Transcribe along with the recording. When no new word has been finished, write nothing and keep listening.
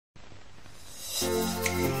It's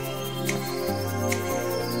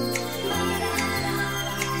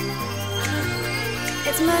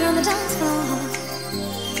murder on the dance floor.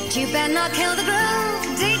 But you better not kill the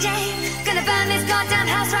groove, DJ. Gonna burn this goddamn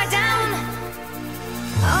house right down.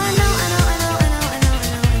 Oh, I know, I know, I know, I know, I know, I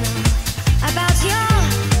know, I know about your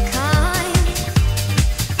kind.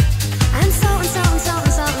 And so, and so, and so,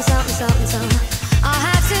 and so, and so, and so, and so I'll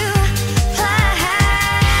have to play.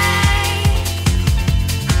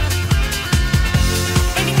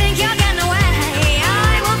 If you think you're getting away,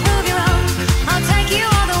 I will prove you wrong. I'll take you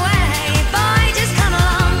all the way. Boy, just come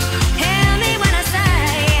along. Hear me when I say,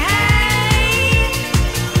 hey,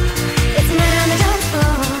 it's murder on the dance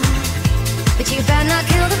floor. But you better not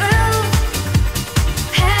kill